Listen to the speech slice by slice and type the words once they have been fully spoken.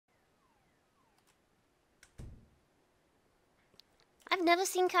I've never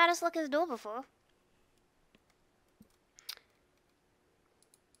seen Caddis lock his door before.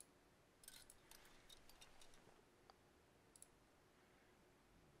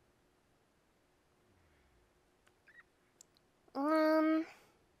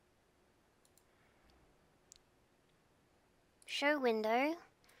 Show window.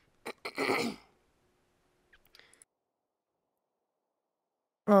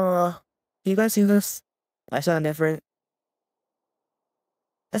 You guys see this? I sound different.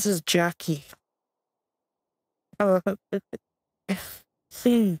 This is Jackie.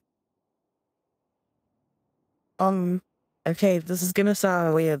 See. Okay, this is gonna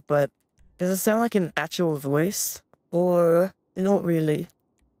sound weird, but does it sound like an actual voice? Or not really?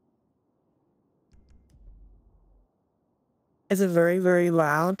 Is it very, very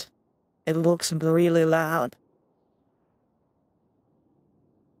loud? It looks really loud.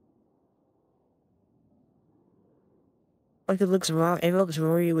 Like it looks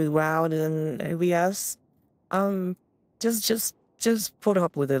really loud in ABS. Just put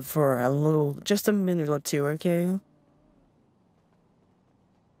up with it for just a minute or two, okay?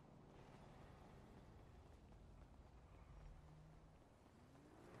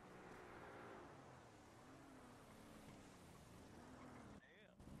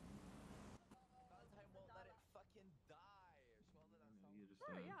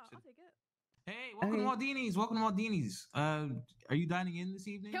 Hey, welcome to Maldini's. Welcome to Maldini's. Are you dining in this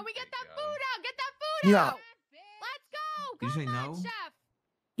evening? Can we get that food out? Get that food out! Let's go! Did you say no? Chef.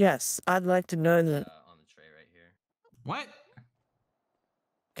 Yes, I'd like to know that. On the tray right here. What?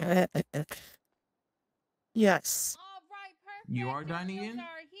 Yes. All right, perfect. You are dining in?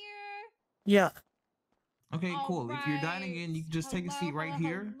 Yeah. Okay, cool. If you're dining in, you can just take a seat right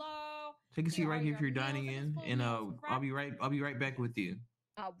here. Take a seat right here if you're dining in, and I'll be right back with you.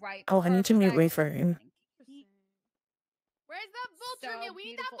 All right. Oh, I need to mute wait for him. Where's the vulture meal? We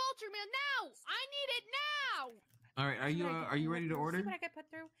need that vulture meal now! I need it now! All right, are you ready to order? What I get put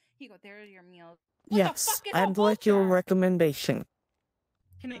through? Here you go. There are your meals. Yes, I'd like your recommendation.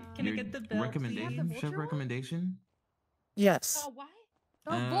 Can I get the bill? Recommendation? Chef recommendation? Yes. Oh, why?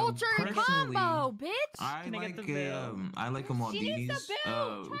 The vulture combo, bitch! I like a Maldini's.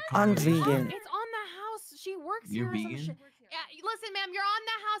 I'm vegan. It's on the house. She works You're here. vegan? Yeah, listen, ma'am, you're on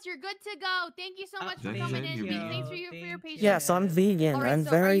the house. You're good to go. Thank you so much for coming in. Thanks for your patience. Yes, I'm vegan. Right, I'm so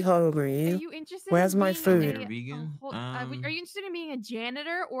very Are hungry. you interested Where's in my being food? You're vegan? Are you interested in being a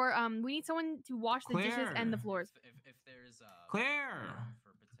janitor, or we need someone to wash the dishes and the floors? If there's Claire.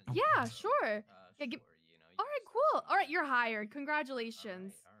 Yeah, sure. Yeah, all right, cool. All right, you're hired.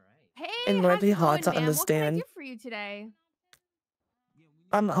 Congratulations. Hey, It might be hard to ma'am? What can I understand. do for you today?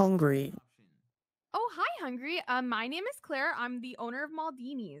 I'm hungry. Oh, hi, Hungry. My name is Claire. I'm the owner of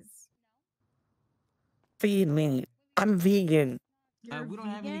Maldini's. Feed me. I'm vegan. We don't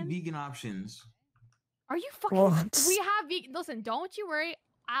have any vegan options. Are you fucking? What? We have vegan. Listen, don't you worry.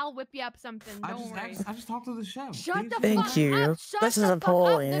 I'll whip you up something. Don't worry. I just talked to the chef. Shut the Thank fuck you. up. Shut This the is a fuck poll,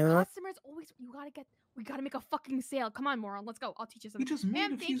 up. you The know? customers always. We gotta make a fucking sale. Come on, moron. Let's go. I'll teach you something. You just made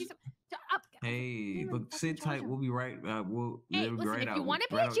Ma'am, a thank few... you. Shut up. Hey, look, sit tight. We'll be right. We'll Hey, be listen. right If out. you want to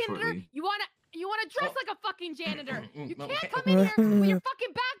be right a out janitor, shortly. you wanna dress like a fucking janitor. You can't come in here with your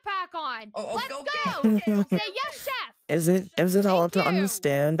fucking backpack on. Let's go. Say yes, chef. Is it hard to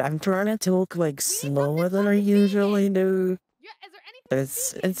understand? I'm trying to talk like slower than I usually do. Yeah, is there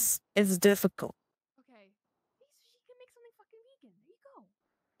anything It's difficult. Okay. She can make something fucking vegan. There you go.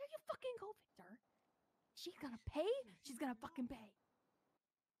 There you fucking go, Victor. She's gonna pay. She's gonna fucking pay.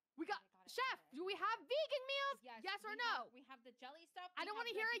 We got chef. Do we have vegan meals? Yes or no? We have the jelly stuff. I don't want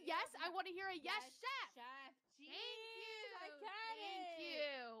to hear a yes. I want to hear a yes, chef. Thank you. Thank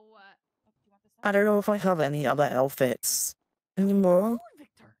you. I don't know if I have any other outfits anymore.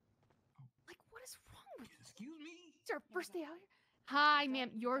 Victor. Like, what is wrong with you? Excuse me? It's our first day out here. Hi,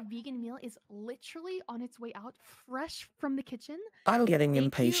 ma'am. Your vegan meal is literally on its way out, fresh from the kitchen. I'm getting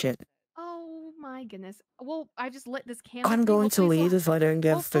impatient. Oh my goodness. Well, I just lit this candle. I'm going to leave if I don't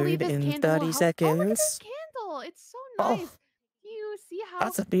get food in 30 Oh, look at seconds. this candle. It's so nice. Do you see how...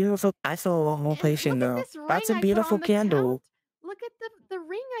 That's a beautiful... I feel a lot more patient now. That's a beautiful candle. Look at the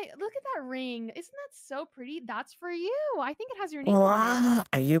ring. Look at that ring. Isn't that so pretty? That's for you. I think it has your name on it.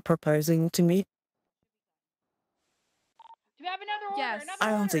 Are you proposing to me? Do we have another order? Yes.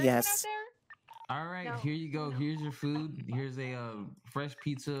 I want a yes. All right, here you go. Here's your food. Here's a fresh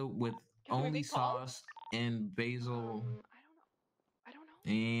pizza with only sauce and basil. I don't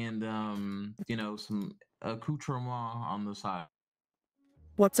know. And you know, some accoutrement on the side.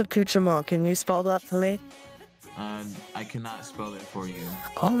 What's accoutrement? Can you spell that for me? I cannot spell it for you.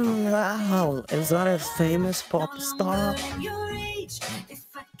 Oh wow, is that a famous pop star?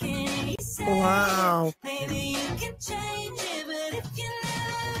 Wow.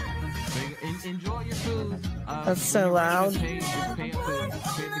 Enjoy your food. That's so loud. Just pay at the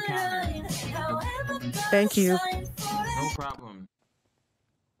counter. Thank you. No problem.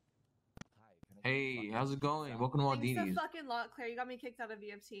 Hey, how's it going? Welcome to Thanks a Maldini's. fucking lot, Claire. You got me kicked out of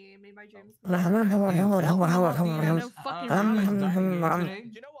VFT. Made my dreams.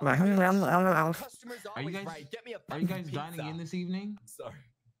 Are you guys dining in this evening? Sorry.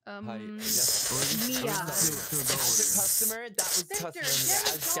 Mia. Customer, that was customer Mia.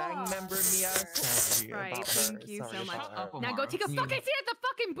 As gang member Mia. Sorry Right, about thank her. you Sorry so much. about her. Now go take a fucking seat at the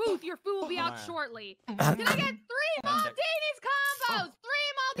fucking booth. Your food will be out shortly. Can I get 3 Maldini's combos?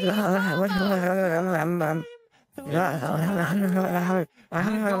 3 Maldini's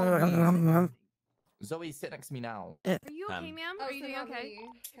combos. Zoe, sit next to me now. Are you okay, ma'am? Are you doing okay?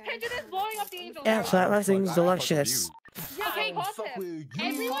 Pigeon is blowing up the angel. Yeah, that seems delicious. Okay, pause fuck him. with you.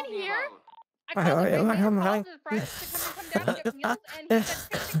 Everyone here. I called him calls his friends to come down and get meals, and he said,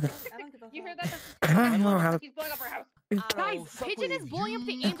 "You hear that? He's blowing up our house." Guys, Pigeon is blowing up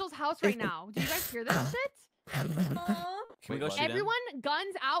the angel's house right now. Do you guys hear this shit? Can we go shoot him? Everyone,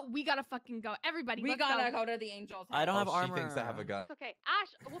 guns out. We gotta fucking go. Everybody, We let's gotta go to the angels. I don't have She armor. thinks I have a gun. It's okay. Ash,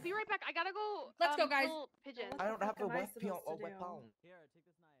 we'll be right back. I gotta go. Let's go, guys. kill Pigeon. I don't have a What am I weapon. supposed to do? Here, take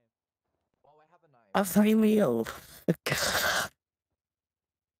this knife. Oh, I have a knife. A free meal.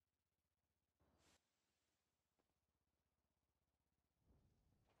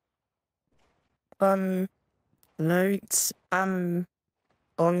 Notes, on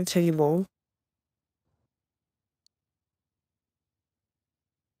table.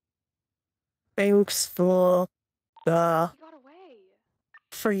 Thanks for the He got away.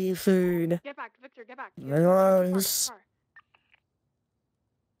 free food. Get back, Victor. Get back. Yes.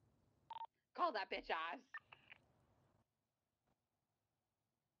 Call that bitch ass.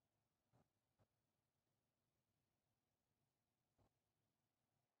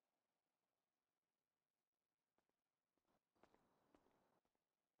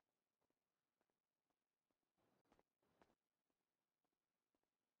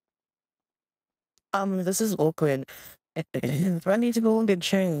 This is awkward. I need to go and get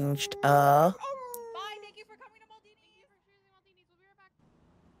changed. Bye. Thank you for coming to Maldini. We'll be right back.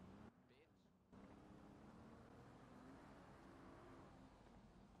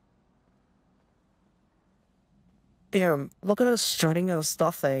 Damn, look at us strutting our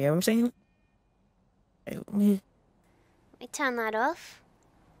stuff there, you know what I'm saying? Let me turn that off.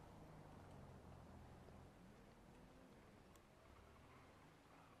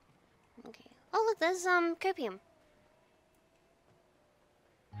 Okay. Oh look, there's copium.